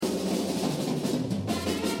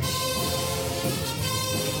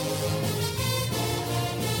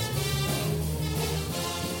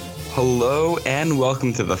Hello and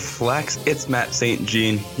welcome to The Flex. It's Matt St.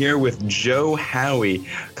 Jean here with Joe Howie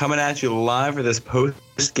coming at you live for this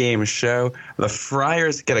post-game show. The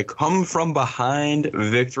Friars get a come-from-behind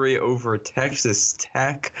victory over Texas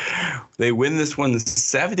Tech. They win this one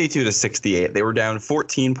 72-68. They were down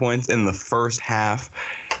 14 points in the first half.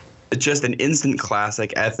 Just an instant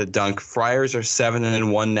classic at the dunk. Friars are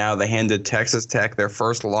 7-1 now. They handed Texas Tech their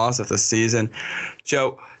first loss of the season.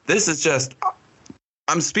 Joe, this is just...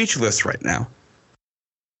 I'm speechless right now.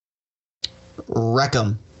 Wreck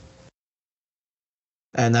 'em.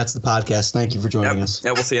 And that's the podcast. Thank you for joining us.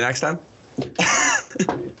 Yeah, we'll see you next time.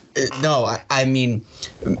 No, I mean,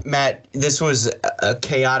 Matt, this was a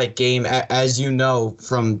chaotic game. As you know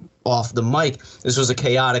from off the mic, this was a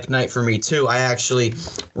chaotic night for me, too. I actually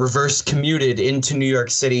reverse commuted into New York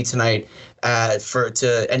City tonight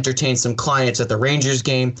to entertain some clients at the Rangers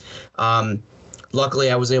game.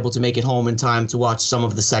 Luckily, I was able to make it home in time to watch some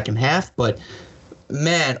of the second half. But,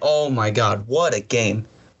 man, oh, my God, what a game.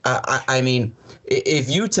 I mean, if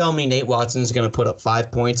you tell me Nate Watson's going to put up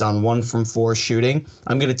 5 points on 1 from 4 shooting,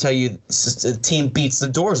 I'm going to tell you the team beats the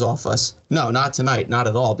doors off us. No, not tonight, not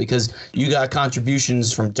at all, because you got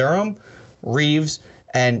contributions from Durham, Reeves,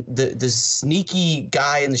 and the sneaky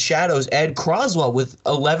guy in the shadows, Ed Croswell, with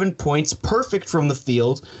 11 points, perfect from the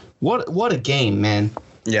field. What a game, man.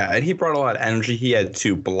 Yeah, and he brought a lot of energy. He had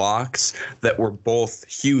 2 blocks that were both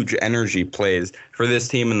huge energy plays for this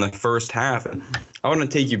team in the first half. And I want to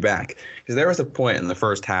take you back because there was a point in the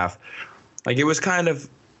first half, like it was kind of,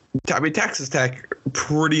 I mean, Texas Tech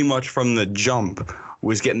pretty much from the jump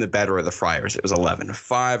was getting the better of the Friars. It was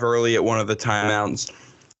 11-5 early at one of the timeouts.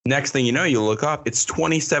 Next thing you know, you look up, it's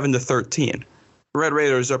 27-13. Red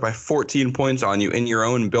Raiders are up by 14 points on you in your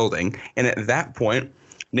own building. And at that point,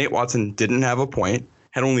 Nate Watson didn't have a point.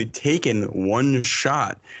 Had only taken 1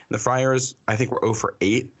 shot. The Friars, I think, were 0 for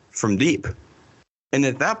 8 from deep. And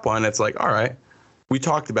at that point, it's like, all right, we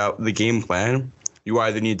talked about the game plan. You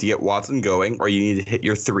either need to get Watson going or you need to hit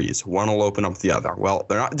your threes. One will open up the other. Well,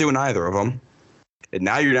 they're not doing either of them. And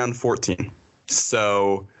now you're down 14.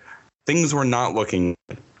 So things were not looking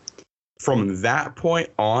good. From that point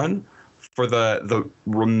on, for the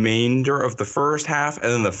remainder of the first half and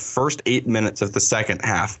then the first 8 minutes of the second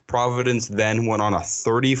half, Providence then went on a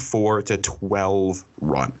 34-12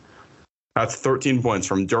 run. That's 13 points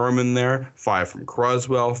from Durham in there, 5 from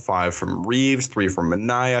Croswell, 5 from Reeves, 3 from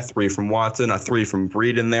Minaya, 3 from Watson, a 3 from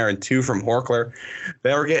Breed in there, and 2 from Horkler.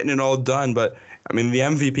 They were getting it all done, but, I mean, the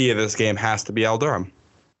MVP of this game has to be Al Durham.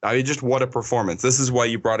 I mean, just what a performance. This is why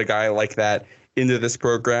you brought a guy like that into this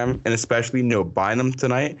program, and especially no Bynum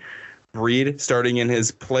tonight. Breed starting in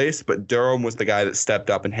his place, but Durham was the guy that stepped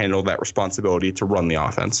up and handled that responsibility to run the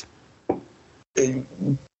offense.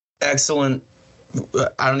 Excellent.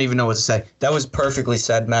 I don't even know what to say. That was perfectly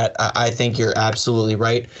said, Matt. I think you're absolutely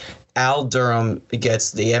right. Al Durham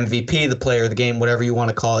gets the MVP, the player of the game, whatever you want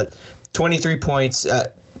to call it. 23 points,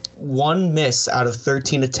 1 miss out of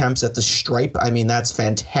 13 attempts at the stripe. I mean, that's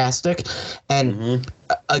fantastic. And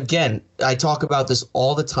again, I talk about this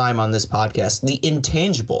all the time on this podcast. The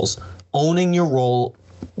intangibles, owning your role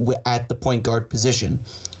at the point guard position.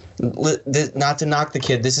 Not to knock the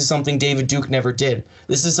kid, this is something David Duke never did.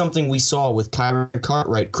 This is something we saw with Kyron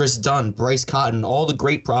Cartwright, Chris Dunn, Bryce Cotton, all the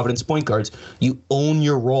great Providence point guards. You own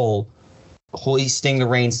your role, hoisting the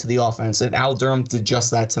reins to the offense, and Al Durham did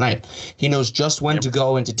just that tonight. He knows just when to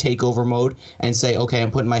go into takeover mode and say, okay,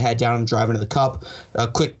 I'm putting my head down, I'm driving to the cup. A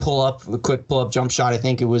quick pull-up jump shot. I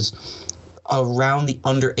think it was around the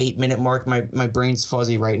under 8-minute mark. My brain's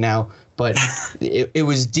fuzzy right now, but it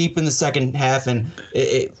was deep in the second half, and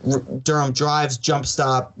Durham drives, jump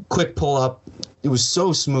stop, quick pull-up. It was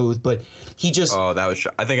so smooth, but he just... Oh, that was...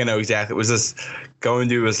 I think I know exactly. Was this going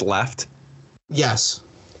to his left? Yes.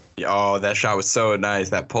 Oh, that shot was so nice,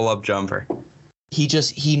 that pull-up jumper.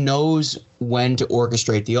 He knows when to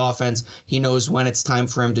orchestrate the offense. He knows when it's time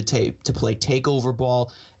for him to play takeover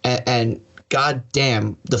ball. And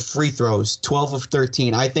goddamn, the free throws, 12 of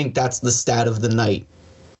 13. I think that's the stat of the night.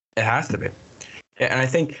 It has to be. And I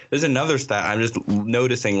think there's another stat I'm just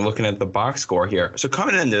noticing looking at the box score here. So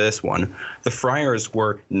coming into this one, the Friars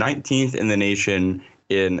were 19th in the nation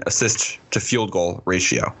in assist to field goal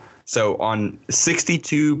ratio. So on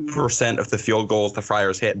 62% of the field goals the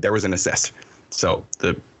Friars hit, there was an assist. So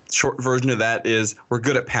the short version of that is we're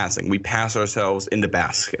good at passing. We pass ourselves into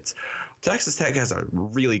baskets. Texas Tech has a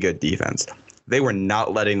really good defense. They were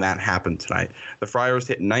not letting that happen tonight. The Friars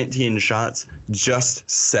hit 19 shots, just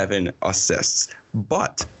 7 assists.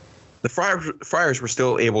 But the Friars were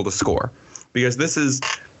still able to score because this is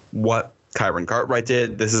what Kyron Cartwright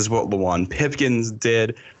did. This is what Lawan Pipkins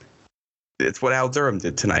did. It's what Al Durham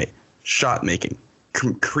did tonight. shot making,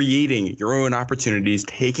 creating your own opportunities,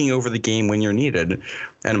 taking over the game when you're needed.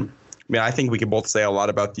 And I mean, I think we can both say a lot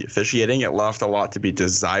about the officiating. It left a lot to be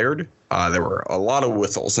desired. There were a lot of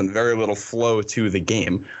whistles and very little flow to the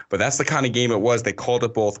game. But that's the kind of game it was. They called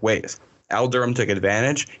it both ways. Al Durham took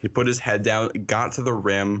advantage. He put his head down, got to the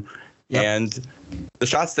rim, and the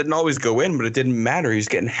shots didn't always go in, but it didn't matter. He was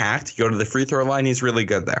getting hacked. He go to the free throw line. He's really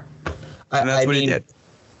good there. And that's what he did.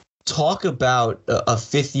 Talk about a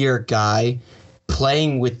fifth-year guy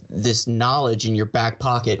playing with this knowledge in your back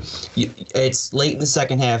pocket. It's late in the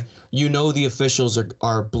second half. You know the officials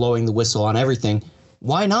are blowing the whistle on everything.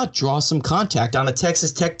 Why not draw some contact on a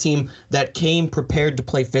Texas Tech team that came prepared to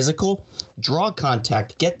play physical? Draw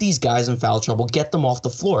contact, get these guys in foul trouble, get them off the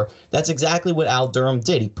floor. That's exactly what Al Durham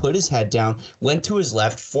did. He put his head down, went to his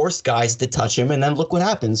left, forced guys to touch him, and then look what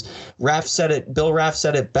happens. Bill Raff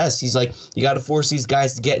said it best. He's like, you got to force these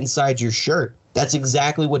guys to get inside your shirt. That's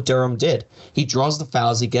exactly what Durham did. He draws the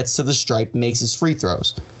fouls, he gets to the stripe, makes his free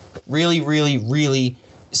throws. Really, really, really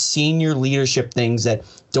senior leadership things that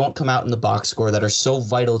don't come out in the box score that are so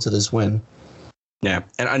vital to this win. Yeah,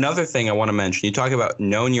 and another thing I want to mention, you talk about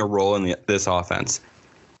knowing your role in this offense.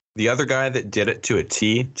 The other guy that did it to a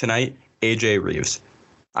T tonight, AJ Reeves.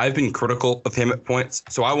 I've been critical of him at points,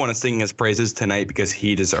 so I want to sing his praises tonight because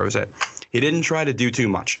he deserves it. He didn't try to do too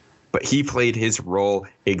much, but he played his role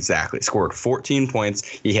exactly. Scored 14 points.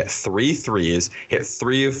 He hit 3 threes, hit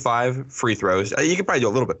 3 of 5 free throws. You could probably do a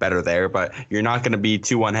little bit better there, but you're not going to be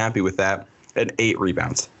too unhappy with that. And 8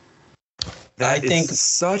 rebounds. I think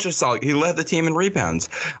such a solid. He led the team in rebounds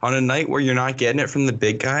on a night where you're not getting it from the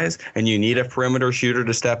big guys and you need a perimeter shooter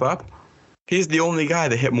to step up. He's the only guy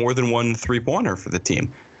that hit more than 1 3-pointer for the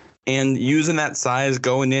team. And using that size,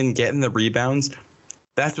 going in, getting the rebounds,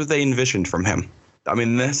 that's what they envisioned from him. I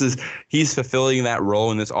mean, he's fulfilling that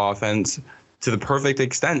role in this offense to the perfect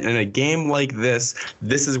extent. In a game like this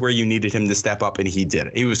is where you needed him to step up, and he did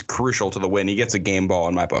it. He was crucial to the win. He gets a game ball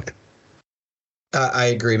in my book. I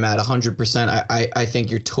agree, Matt, 100%. I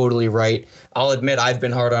think you're totally right. I'll admit I've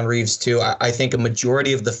been hard on Reeves, too. I think a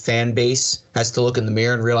majority of the fan base has to look in the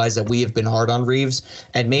mirror and realize that we have been hard on Reeves,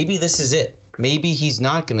 and maybe this is it. Maybe he's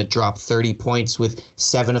not going to drop 30 points with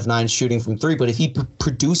 7 of 9 shooting from 3, but if he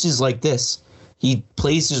produces like this, he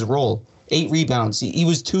plays his role. 8 rebounds. He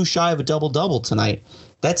was too shy of a double-double tonight.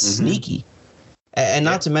 That's sneaky. And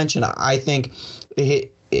not to mention, I think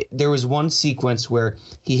there was one sequence where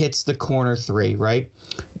he hits the corner 3, right?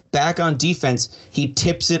 Back on defense, he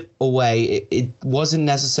tips it away. It wasn't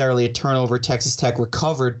necessarily a turnover. Texas Tech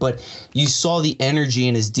recovered, but you saw the energy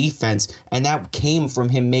in his defense, and that came from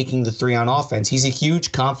him making the 3 on offense. He's a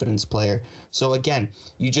huge confidence player. So, again,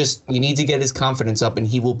 you need to get his confidence up, and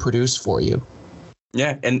he will produce for you.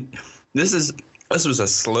 Yeah, and this was a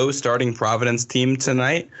slow starting Providence team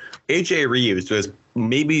tonight. AJ Reeves was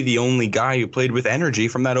maybe the only guy who played with energy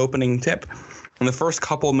from that opening tip. In the first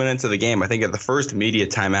couple minutes of the game, I think at the first media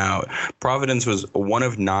timeout, Providence was 1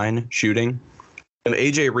 of 9 shooting. And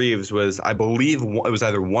AJ Reeves was, I believe, it was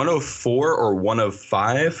either 1 of 4 or 1 of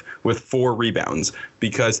 5 with 4 rebounds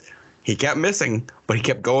because he kept missing, but he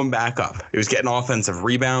kept going back up. He was getting offensive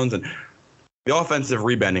rebounds, and the offensive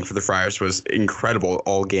rebounding for the Friars was incredible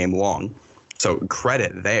all game long. So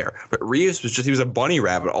credit there. But Reeves he was a bunny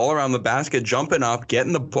rabbit all around the basket, jumping up,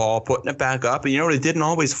 getting the ball, putting it back up. And you know what? It didn't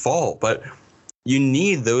always fall, but you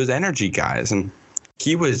need those energy guys. And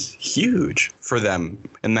he was huge for them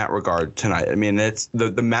in that regard tonight. I mean, it's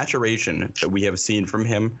the maturation that we have seen from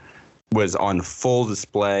him was on full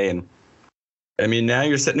display. And I mean, now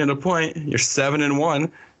you're sitting at a point, you're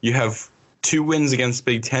 7-1. You have 2 wins against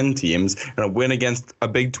Big Ten teams and a win against a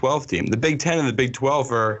Big 12 team. The Big Ten and the Big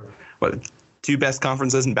 12 are, 2 best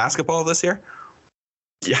conferences in basketball this year?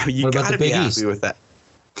 Yeah, you got to be happy with that.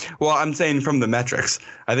 Well, I'm saying from the metrics.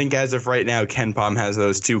 I think as of right now, KenPom has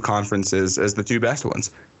those 2 conferences as the 2 best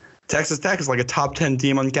ones. Texas Tech is like a top 10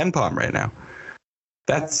 team on KenPom right now.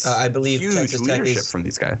 That's I believe huge Texas leadership Tech from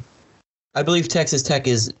these guys. I believe Texas Tech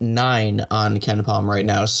is 9 on KenPom right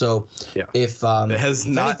now. So if it has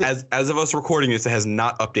not, as of us recording this, it has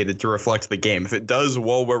not updated to reflect the game. If it does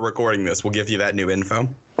while we're recording this, we'll give you that new info.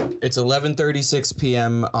 It's 11:36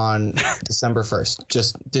 p.m. on December 1st.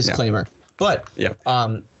 Just disclaimer. But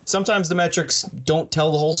sometimes the metrics don't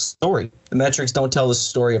tell the whole story. The metrics don't tell the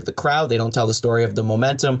story of the crowd. They don't tell the story of the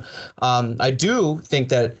momentum. I do think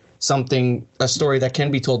that a story that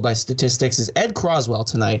can be told by statistics is Ed Croswell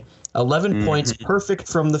tonight. 11 points, perfect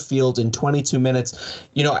from the field in 22 minutes.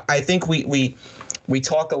 You know, I think we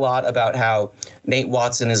talk a lot about how Nate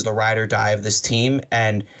Watson is the ride or die of this team,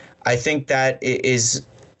 and I think that is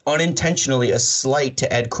unintentionally a slight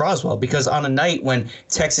to Ed Croswell, because on a night when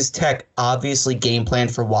Texas Tech obviously game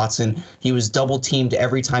planned for Watson, he was double teamed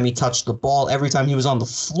every time he touched the ball, every time he was on the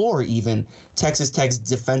floor even, Texas Tech's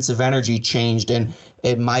defensive energy changed and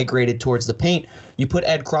it migrated towards the paint. You put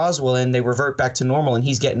Ed Croswell in, they revert back to normal, and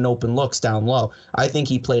he's getting open looks down low. I think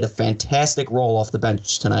he played a fantastic role off the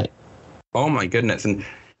bench tonight. Oh, my goodness. And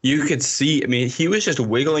you could see, I mean, he was just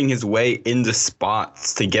wiggling his way into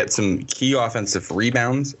spots to get some key offensive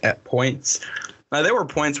rebounds at points. Now, there were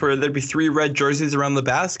points where there'd be 3 red jerseys around the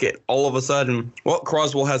basket. All of a sudden, well,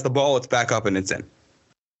 Croswell has the ball. It's back up and it's in.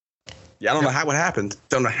 Yeah, I don't know how it happened.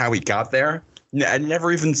 Don't know how he got there. I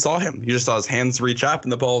never even saw him. You just saw his hands reach up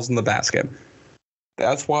and the ball's in the basket.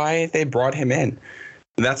 That's why they brought him in.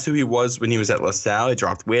 And that's who he was when he was at LaSalle. He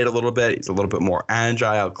dropped weight a little bit. He's a little bit more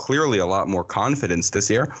agile, clearly a lot more confidence this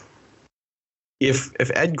year. If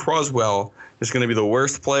Ed Croswell is going to be the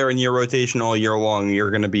worst player in your rotation all year long, you're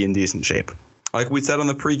going to be in decent shape. Like we said on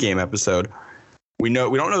the pregame episode, we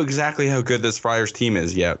don't know exactly how good this Friars team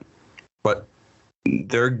is yet, but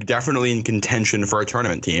they're definitely in contention for a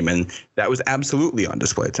tournament team, and that was absolutely on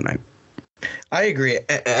display tonight. I agree.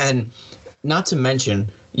 And not to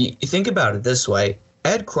mention, you think about it this way.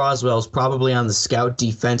 Ed Croswell is probably on the scout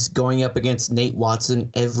defense going up against Nate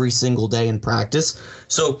Watson every single day in practice.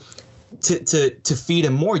 So to feed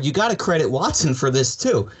him more, you got to credit Watson for this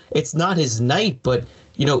too. It's not his night, but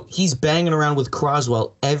he's banging around with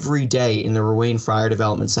Croswell every day in the Ruane Fryer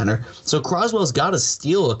Development Center. So Croswell's got to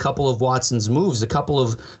steal a couple of Watson's moves, a couple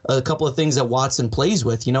of things that Watson plays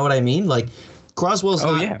with. You know what I mean? Like Croswell's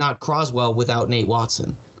not Croswell without Nate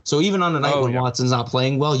Watson. So even on a night when Watson's not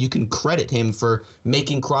playing well, you can credit him for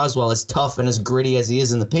making Croswell as tough and as gritty as he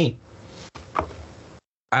is in the paint.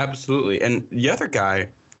 Absolutely. And the other guy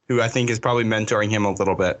who I think is probably mentoring him a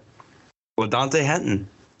little bit, LaDontae Henton.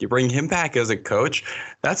 You bring him back as a coach,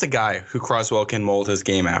 that's a guy who Croswell can mold his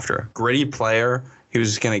game after. Gritty player who's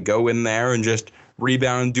just going to go in there and just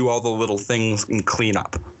rebound, do all the little things, and clean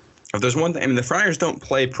up. If there's one thing, I mean, the Friars don't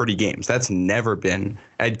play pretty games. That's never been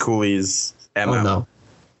Ed Cooley's MO. Oh, no.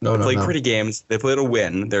 They play pretty games. They play to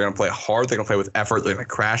win. They're going to play hard. They're going to play with effort. They're going to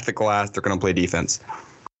crash the glass. They're going to play defense.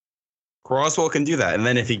 Croswell can do that. And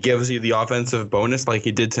then if he gives you the offensive bonus like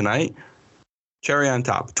he did tonight, cherry on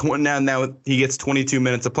top. Now he gets 22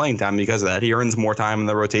 minutes of playing time because of that. He earns more time in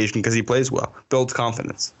the rotation because he plays well. Builds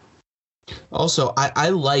confidence. Also, I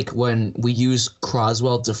like when we use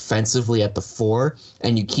Croswell defensively at the 4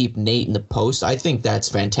 and you keep Nate in the post. I think that's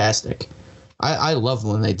fantastic. I love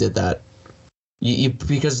when they did that.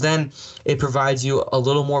 Because then it provides you a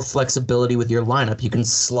little more flexibility with your lineup. You can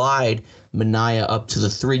slide Minaya up to the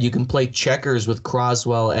 3. You can play checkers with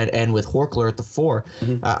Croswell and with Horkler at the 4.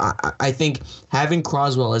 Mm-hmm. I think having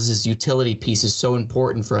Croswell as his utility piece is so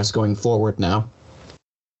important for us going forward now.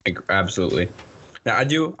 Absolutely. Now,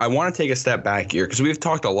 I want to take a step back here because we've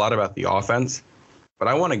talked a lot about the offense, but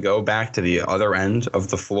I want to go back to the other end of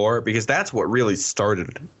the floor because that's what really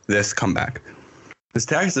started this comeback. This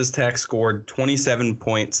Texas Tech scored 27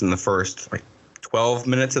 points in the first 12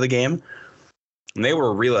 minutes of the game. And they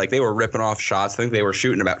were really they were ripping off shots. I think they were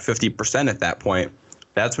shooting about 50% at that point.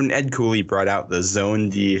 That's when Ed Cooley brought out the zone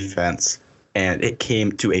defense, and it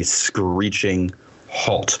came to a screeching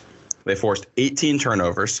halt. They forced 18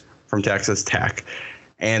 turnovers from Texas Tech,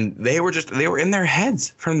 and they were in their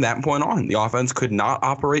heads from that point on. The offense could not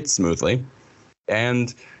operate smoothly.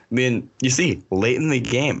 And I mean, you see, late in the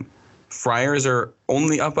game, Friars are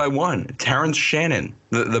only up by 1. Terrence Shannon,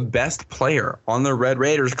 the best player on the Red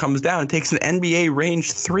Raiders, comes down and takes an NBA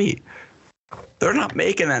range 3. They're not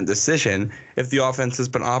making that decision if the offense has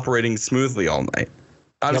been operating smoothly all night.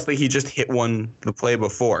 Honestly, He just hit one the play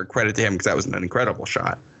before. Credit to him because that was an incredible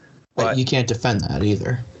shot. But you can't defend that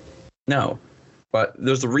either. No. But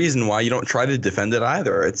there's a reason why you don't try to defend it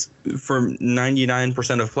either. It's for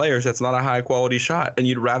 99% of players, that's not a high-quality shot. And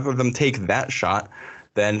you'd rather them take that shot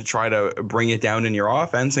than try to bring it down in your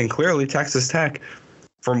offense. And clearly Texas Tech,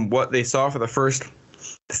 from what they saw for the first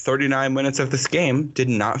 39 minutes of this game, did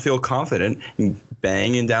not feel confident in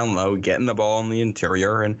banging down low, getting the ball in the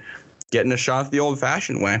interior, and getting a shot the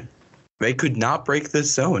old-fashioned way. They could not break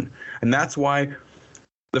this zone. And that's why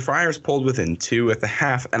the Friars pulled within 2 at the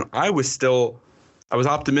half. And I was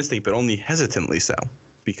optimistic, but only hesitantly so,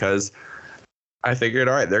 because I figured,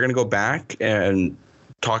 all right, they're going to go back and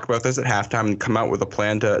talk about this at halftime and come out with a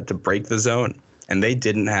plan to break the zone. And they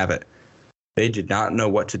didn't have it. They did not know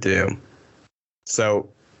what to do. So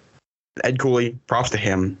Ed Cooley, props to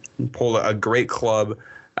him, pulled a great club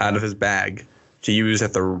out of his bag to use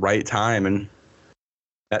at the right time, and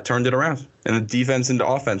that turned it around. And the defense into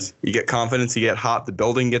offense. You get confidence, you get hot, the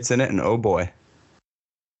building gets in it, and oh boy.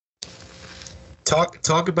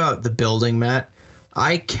 Talk about the building, Matt.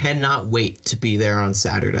 I cannot wait to be there on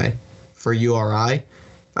Saturday for URI.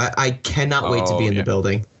 I cannot wait to be in the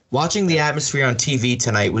building. Watching the atmosphere on TV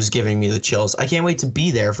tonight was giving me the chills. I can't wait to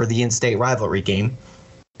be there for the in-state rivalry game.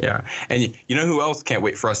 Yeah, and you know who else can't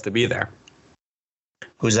wait for us to be there?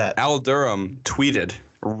 Who's that? Al Durham tweeted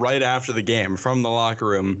right after the game from the locker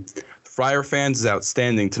room, Friar fans is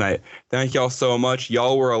outstanding tonight. Thank y'all so much.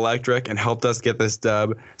 Y'all were electric and helped us get this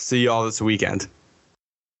dub. See y'all this weekend.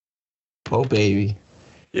 Oh, baby.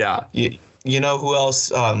 Yeah. You know who else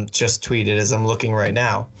just tweeted as I'm looking right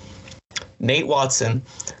now? Nate Watson.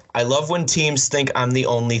 I love when teams think I'm the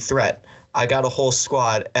only threat. I got a whole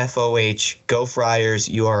squad. FOH. Go Friars.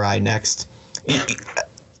 URI next.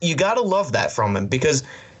 You got to love that from him because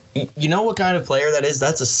you know what kind of player that is?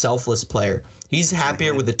 That's a selfless player. He's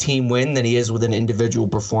happier with a team win than he is with an individual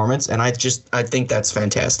performance, and I think that's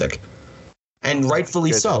fantastic. And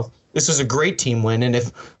rightfully so. This was a great team win, and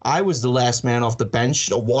if I was the last man off the bench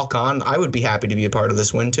to walk on, I would be happy to be a part of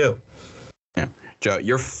this win too. Yeah. Joe,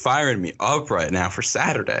 you're firing me up right now for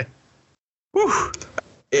Saturday. Whew.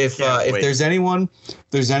 If there's anyone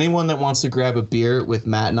that wants to grab a beer with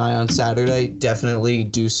Matt and I on Saturday, definitely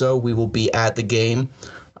do so. We will be at the game.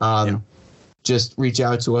 Just reach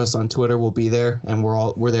out to us on Twitter. We'll be there, and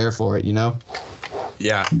we're there for it. You know.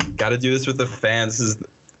 Yeah, got to do this with the fans.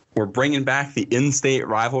 We're bringing back the in-state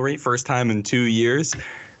rivalry, first time in 2 years,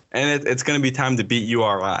 and it's going to be time to beat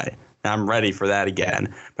URI. I'm ready for that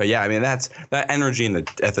again. But yeah, I mean that's that energy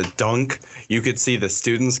at the dunk. You could see the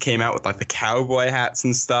students came out with like the cowboy hats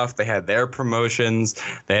and stuff. They had their promotions.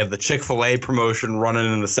 They had the Chick-fil-A promotion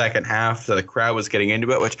running in the second half, so the crowd was getting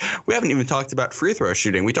into it. Which we haven't even talked about free throw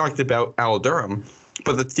shooting. We talked about Al Durham,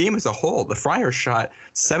 but the team as a whole, the Friars shot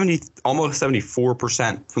almost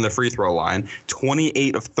 74% from the free throw line,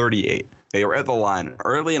 28 of 38. They were at the line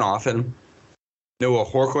early and often. Noah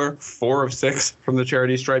Horkler, 4 of 6 from the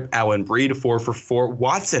charity stripe. Allen Breed, 4 for 4.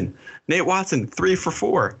 Nate Watson, 3 for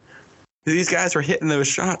 4. These guys were hitting those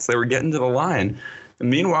shots. They were getting to the line. And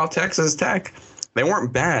meanwhile, Texas Tech, they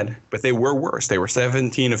weren't bad, but they were worse. They were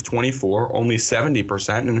 17 of 24, only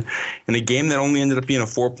 70%. And in a game that only ended up being a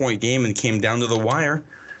 4-point game and came down to the wire,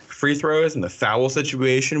 free throws and the foul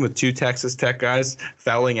situation with 2 Texas Tech guys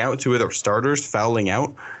fouling out, 2 of their starters fouling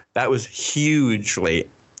out, that was huge late.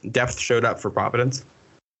 Depth showed up for Providence.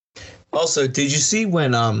 Also, did you see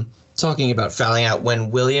when talking about fouling out, when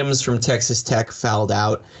Williams from Texas Tech fouled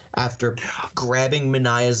out after grabbing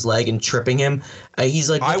Manaya's leg and tripping him? He's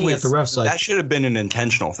like looking at the refs like that should have been an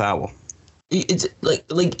intentional foul. It's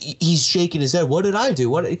like he's shaking his head. What did I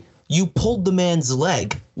do? You pulled the man's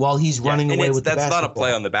leg while he's running away with the basketball. That's not a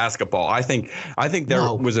play on the basketball. I think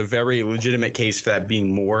there was a very legitimate case for that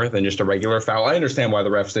being more than just a regular foul. I understand why the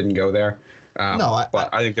refs didn't go there. But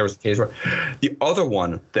I think there was a case where the other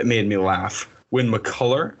one that made me laugh when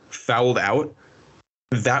McCullough fouled out.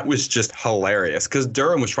 That was just hilarious because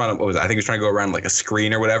Durham was trying to. I think he was trying to go around like a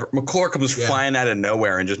screen or whatever. McCullough comes flying out of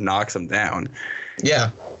nowhere and just knocks him down.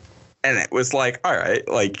 Yeah, and it was like, all right,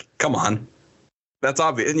 like come on, that's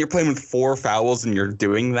obvious. And you're playing with 4 fouls and you're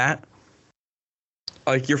doing that.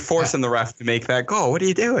 Like you're forcing the ref to make that goal. What are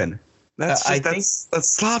you doing? That's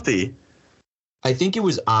sloppy. I think it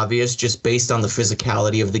was obvious just based on the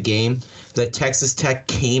physicality of the game that Texas Tech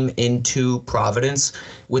came into Providence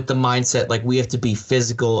with the mindset like we have to be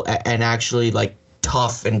physical and actually like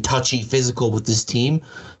tough and touchy physical with this team.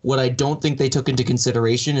 What I don't think they took into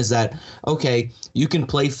consideration is that, okay, you can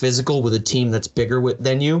play physical with a team that's bigger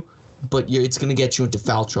than you, but it's going to get you into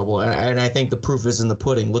foul trouble. And I think the proof is in the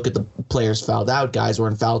pudding. Look at the players fouled out. Guys were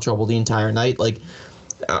in foul trouble the entire night. Like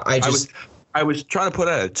I was trying to put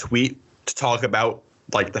out a tweet to talk about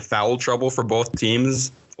like the foul trouble for both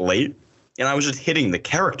teams late, and I was just hitting the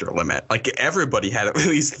character limit. Like everybody had at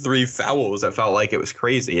least 3 fouls. I felt like it was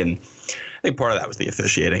crazy, and I think part of that was the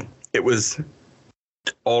officiating. It was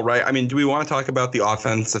all right. I mean, do we want to talk about the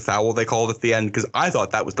offensive foul they called at the end? Because I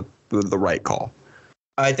thought that was the right call.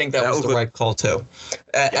 I think that was the right call too.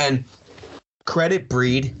 And credit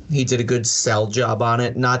Breed, he did a good sell job on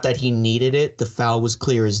it. Not that he needed it. The foul was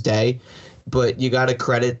clear as day. But you got to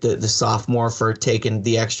credit the sophomore for taking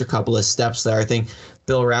the extra couple of steps there. I think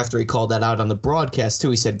Bill Raftery called that out on the broadcast, too.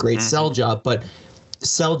 He said, great sell job. But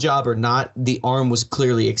sell job or not, the arm was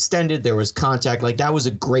clearly extended. There was contact. Like, that was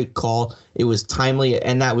a great call. It was timely,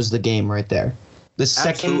 and that was the game right there. The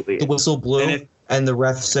second the whistle blew and the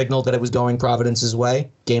ref signaled that it was going Providence's way,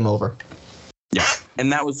 game over. Yeah,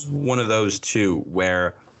 and that was one of those, too,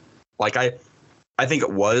 where, like, I think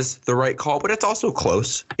it was the right call, but it's also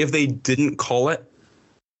close. If they didn't call it,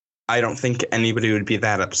 I don't think anybody would be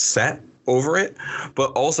that upset over it.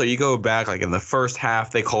 But also, you go back, like in the first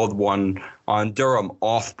half, they called one on Durham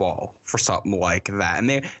off ball for something like that. And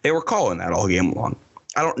they were calling that all game long.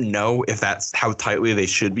 I don't know if that's how tightly they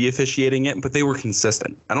should be officiating it, but they were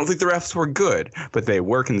consistent. I don't think the refs were good, but they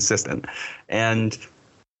were consistent. And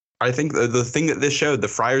I think the thing that this showed, the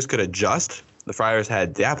Friars could adjust. The Friars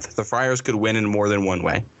had depth. The Friars could win in more than one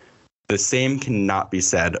way. The same cannot be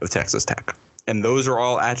said of Texas Tech. And those are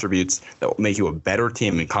all attributes that will make you a better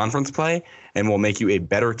team in conference play and will make you a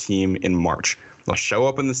better team in March. They'll show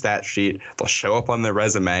up in the stat sheet. They'll show up on the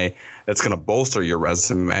resume. That's going to bolster your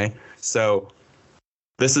resume. So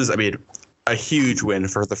this is, a huge win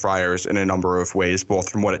for the Friars in a number of ways, both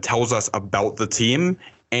from what it tells us about the team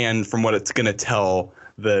and from what it's going to tell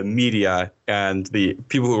the media and the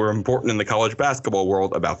people who are important in the college basketball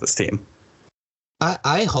world about this team.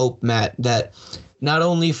 I hope, Matt, that not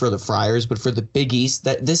only for the Friars, but for the Big East,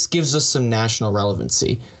 that this gives us some national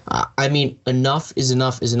relevancy. Enough is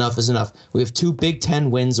enough is enough is enough. We have 2 Big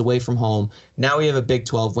Ten wins away from home. Now we have a Big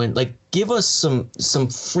 12 win. Like, give us some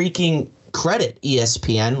freaking credit,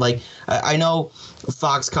 ESPN. Like, I know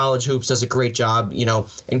Fox College Hoops does a great job,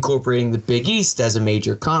 incorporating the Big East as a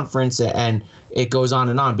major conference, and it goes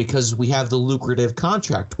on because we have the lucrative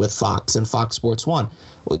contract with Fox and Fox Sports 1.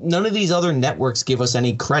 None of these other networks give us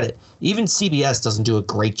any credit. Even CBS doesn't do a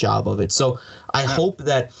great job of it. So I hope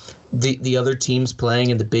that the other teams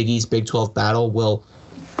playing in the Big East Big 12 battle will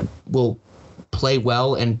play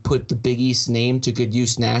well and put the Big East name to good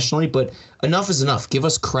use nationally. But enough is enough. Give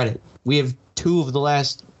us credit. We have 2 of the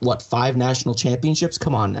last, 5 national championships?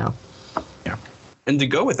 Come on now. Yeah. And to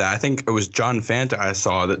go with that, I think it was John Fanta I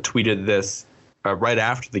saw that tweeted this right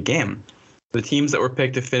after the game. The teams that were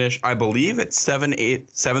picked to finish, I believe it's 7th,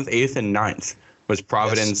 8th, and 9th was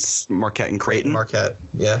Providence, yes. Marquette, and Creighton. Marquette,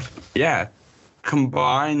 yeah. Yeah.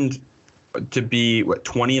 Combined to be,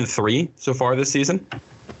 20-3 so far this season?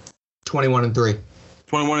 21-3.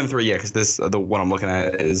 21-3, yeah, because the one I'm looking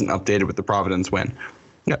at isn't updated with the Providence win.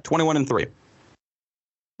 Yeah, 21-3.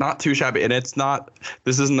 Not too shabby, and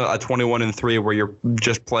this isn't a 21-3 where you're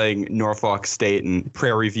just playing Norfolk State and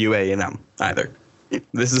Prairie View A&M either.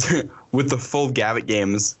 This is with the full Gavitt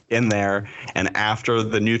games in there, and after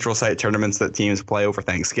the neutral site tournaments that teams play over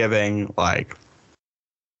Thanksgiving,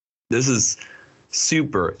 this is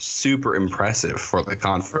super, super impressive for the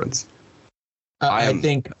conference. I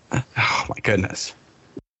think. Oh my goodness.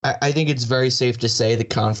 I think it's very safe to say the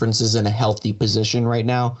conference is in a healthy position right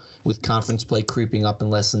now, with conference play creeping up in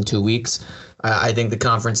less than 2 weeks. I think the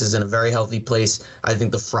conference is in a very healthy place. I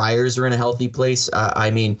think the Friars are in a healthy place.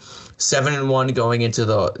 7-1 going into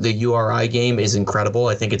the URI game is incredible.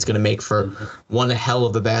 I think it's going to make for one hell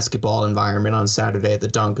of a basketball environment on Saturday at the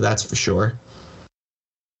Dunk, that's for sure.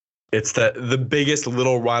 It's the biggest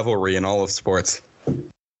little rivalry in all of sports.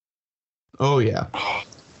 Oh, yeah.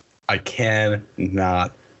 I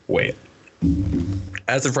cannot wait.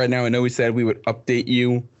 As of right now, I know we said we would update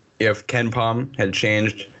you if KenPom had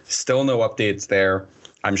changed. Still no updates there.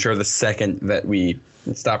 I'm sure the second that we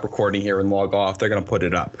stop recording here and log off, they're going to put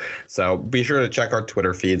it up. So be sure to check our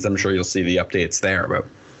Twitter feeds. I'm sure you'll see the updates there. But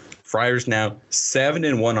Friars now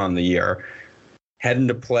 7-1 on the year,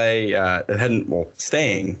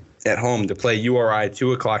 staying at home to play URI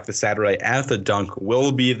 2 o'clock this Saturday at the Dunk.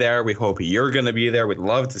 We'll be there. We hope you're going to be there. We'd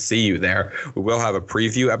love to see you there. We will have a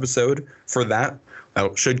preview episode for that.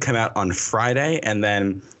 That should come out on Friday, and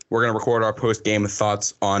then we're going to record our post-game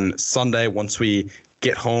thoughts on Sunday once we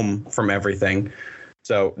get home from everything.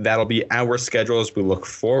 So that'll be our schedule as we look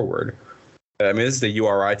forward. This is the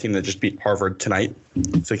URI team that just beat Harvard tonight.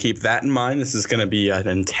 So keep that in mind. This is going to be an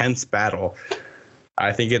intense battle.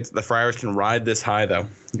 I think the Friars can ride this high, though.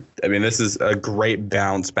 This is a great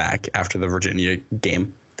bounce back after the Virginia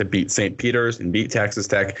game to beat St. Peter's and beat Texas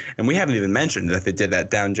Tech. And we haven't even mentioned that they did that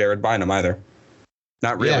down Jared Bynum either.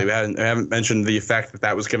 Not really. Yeah. We haven't mentioned the effect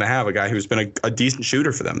that was going to have a guy who's been a decent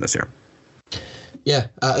shooter for them this year. Yeah,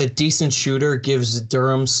 a decent shooter gives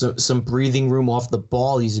Durham some breathing room off the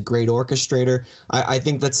ball. He's a great orchestrator. I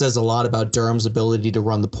think that says a lot about Durham's ability to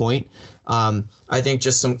run the point. I think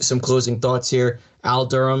just some closing thoughts here. Al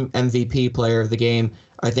Durham, MVP player of the game.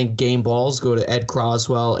 I think game balls go to Ed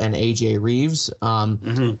Croswell and A.J. Reeves.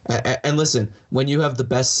 And listen, when you have the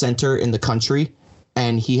best center in the country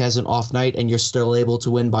and he has an off night and you're still able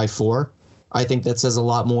to win by 4, I think that says a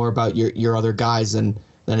lot more about your other guys than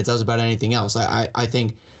it does about anything else. I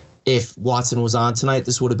think if Watson was on tonight,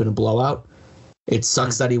 this would have been a blowout. It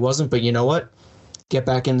sucks that he wasn't, but you know what? Get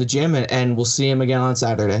back in the gym and we'll see him again on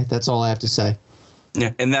Saturday. That's all I have to say.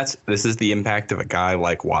 Yeah, and this is the impact of a guy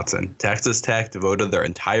like Watson. Texas Tech devoted their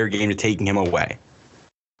entire game to taking him away.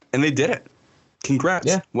 And they did it. congrats.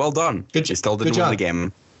 Yeah. Well done. Good You still didn't win the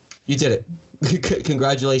game. You did it.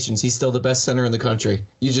 Congratulations. He's still the best center in the country.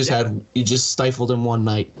 You just stifled him one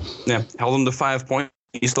night. Yeah, held him to 5 points.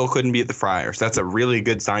 You still couldn't beat the Friars. That's a really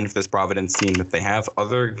good sign for this Providence team that they have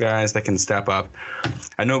other guys that can step up.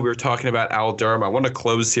 I know we were talking about Al Durham. I want to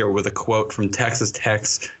close here with a quote from Texas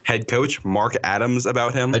Tech's head coach, Mark Adams,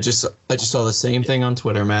 about him. I just saw the same thing on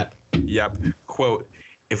Twitter, Matt. Yep. Quote,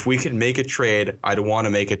 if we could make a trade, I'd want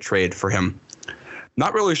to make a trade for him.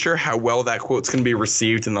 Not really sure how well that quote's going to be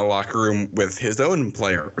received in the locker room with his own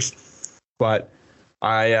players, but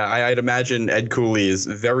I'd imagine Ed Cooley is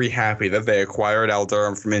very happy that they acquired Al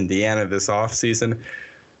Durham from Indiana this offseason.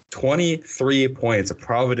 23 points, a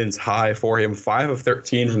Providence high for him, 5 of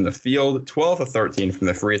 13 from the field, 12 of 13 from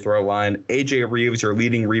the free throw line. A.J. Reeves, your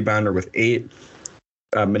leading rebounder, with 8.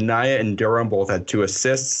 Minaya and Durham both had 2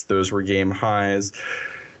 assists. Those were game highs.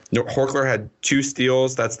 Horkler had 2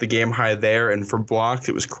 steals. That's the game high there. And for blocks,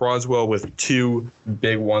 it was Croswell with 2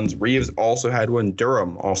 big ones. Reeves also had 1.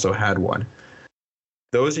 Durham also had 1.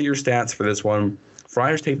 Those are your stats for this one.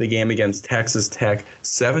 Friars take the game against Texas Tech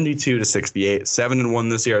 72-68, 7-1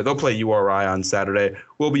 this year. They'll play URI on Saturday.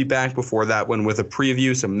 We'll be back before that one with a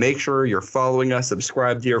preview, so make sure you're following us,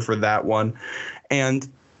 subscribed here for that one. And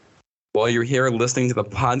while you're here listening to the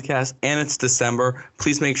podcast and it's December,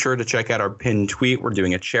 please make sure to check out our pinned tweet. We're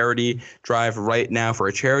doing a charity drive right now for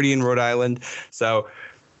a charity in Rhode Island. So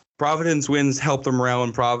Providence wins, help the morale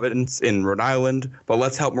in Providence in Rhode Island, but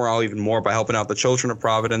let's help morale even more by helping out the children of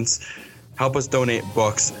Providence. Help us donate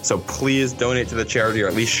books. So please donate to the charity, or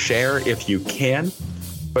at least share if you can.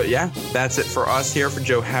 But yeah, that's it for us here. For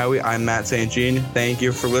Joe Howie, I'm Matt St. Jean. Thank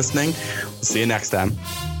you for listening. We'll see you next time.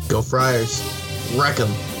 Go Friars. Wreck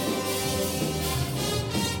 'em.